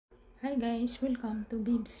Hi guys, welcome to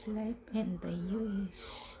Bib's Life and the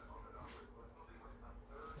US.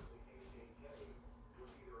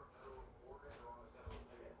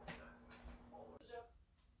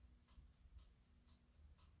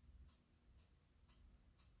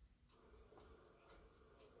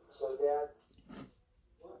 So Dad,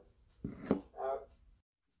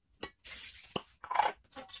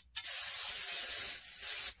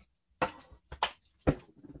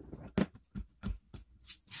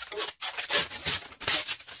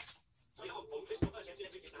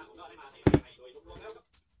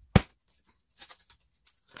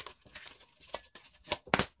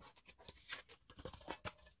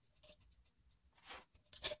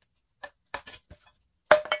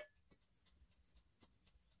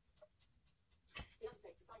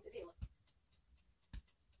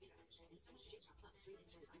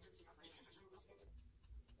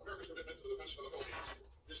 America's commitment to the defense of the Philippines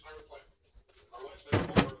is ironclad. Our alliance may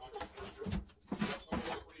fall apart in my country, but that's not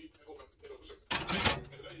the free and open Indo-Pacific. And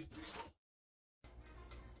today, these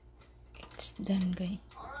It's done, guys.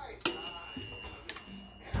 Alright,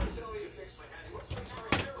 I was telling you to fix my hat. What's my sorry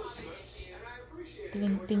hair looks good, and I appreciate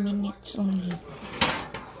it. 20 minutes only. How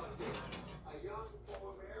about this? A young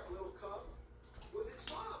polar bear, a little cub, with its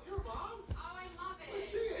mom. Your mom? Oh, I love it. Let's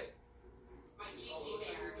see it. My Oh, Gigi looks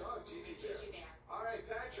like bear. your dog, Gigi Bear. Gigi bear. Alright,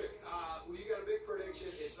 Patrick, well, you got a big prediction.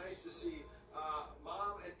 It's nice to see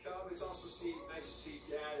mom and cub. It's also nice to see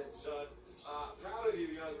dad and son. Proud of you,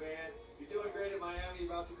 young man. You're doing great at Miami,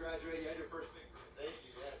 about to graduate. You had your first big break. Thank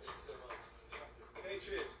you, Dad. Thanks so much.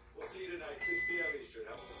 Patriots, we'll see you tonight, 6 p.m. Eastern.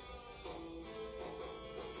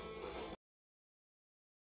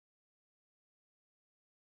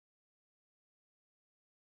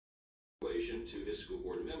 To his school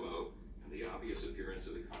board memo and the obvious appearance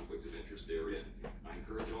of the conflict of interest therein. I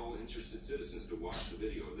encourage all interested citizens to watch the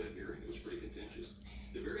video of that hearing. It was pretty contentious.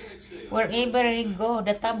 The very next day, Wherever I go,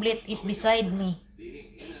 the tablet is beside me. the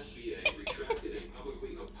NSBA retracted and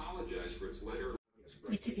publicly apologized for its letter.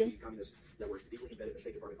 Basically, communists that were deeply embedded in the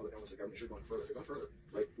State Department, other elements of the government should have gone further. If they'd gone further,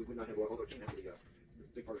 right, we would not have, although it came after the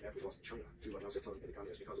big part of it after we lost China to Mao Zedong and the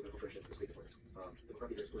communists because of infiltration into the State Department. The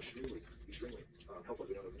McCarthy hearings were extremely helpful, as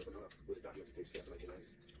we know, in the Banana was a document that takes place in the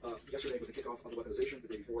 1990s. Yesterday was the kickoff of the weaponization. The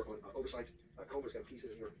day before on oversight, Comer's got a piece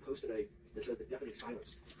in the New York Post today that says the deafening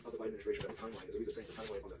silence of the Biden administration about the timeline. As we've been saying, the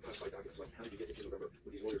timeline on the classified documents, like how did you get to November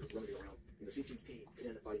with these lawyers running around in the CCP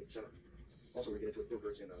in Biden Center. Also, we're going to get into it. Bill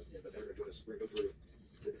Gertz and the Better join us. We're going to go through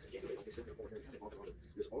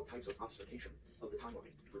there's all types of obfuscation of the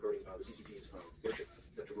timeline regarding the CCP's airship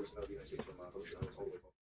that traversed the United States from Ocean Islands all the way.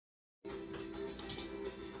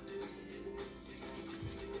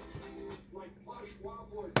 Like plush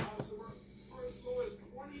waffle and gossamer for as low as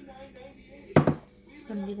 $29.98.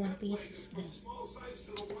 21 pieces, guys. Small size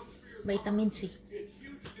to the ones for your Vitamin C. get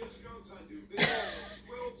huge discounts on duvets,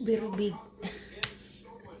 quilts, Very big. and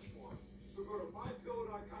so much more. So go to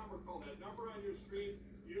mypillow.com or call that number on your screen.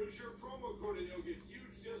 Use your promo code and you'll get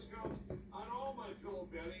huge discounts on all My Pillow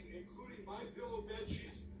bedding, including My Pillow bed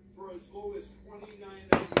sheets for as low as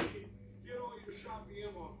 $29.98. Get all your shopping in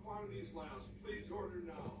while quantities last. Please order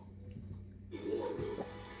now.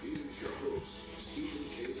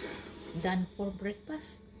 Done for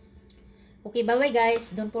breakfast. Okay, bye-bye guys.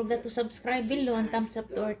 Don't forget to subscribe below and thumbs up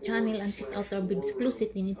to our channel and check out our exclusive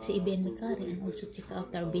in its EBN Mikari and also check out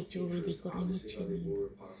our video with coordination.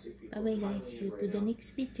 Bye-bye guys. See you to the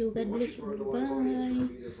next video. God bless you. Bye.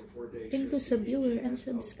 Thank you sa viewer and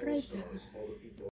subscriber.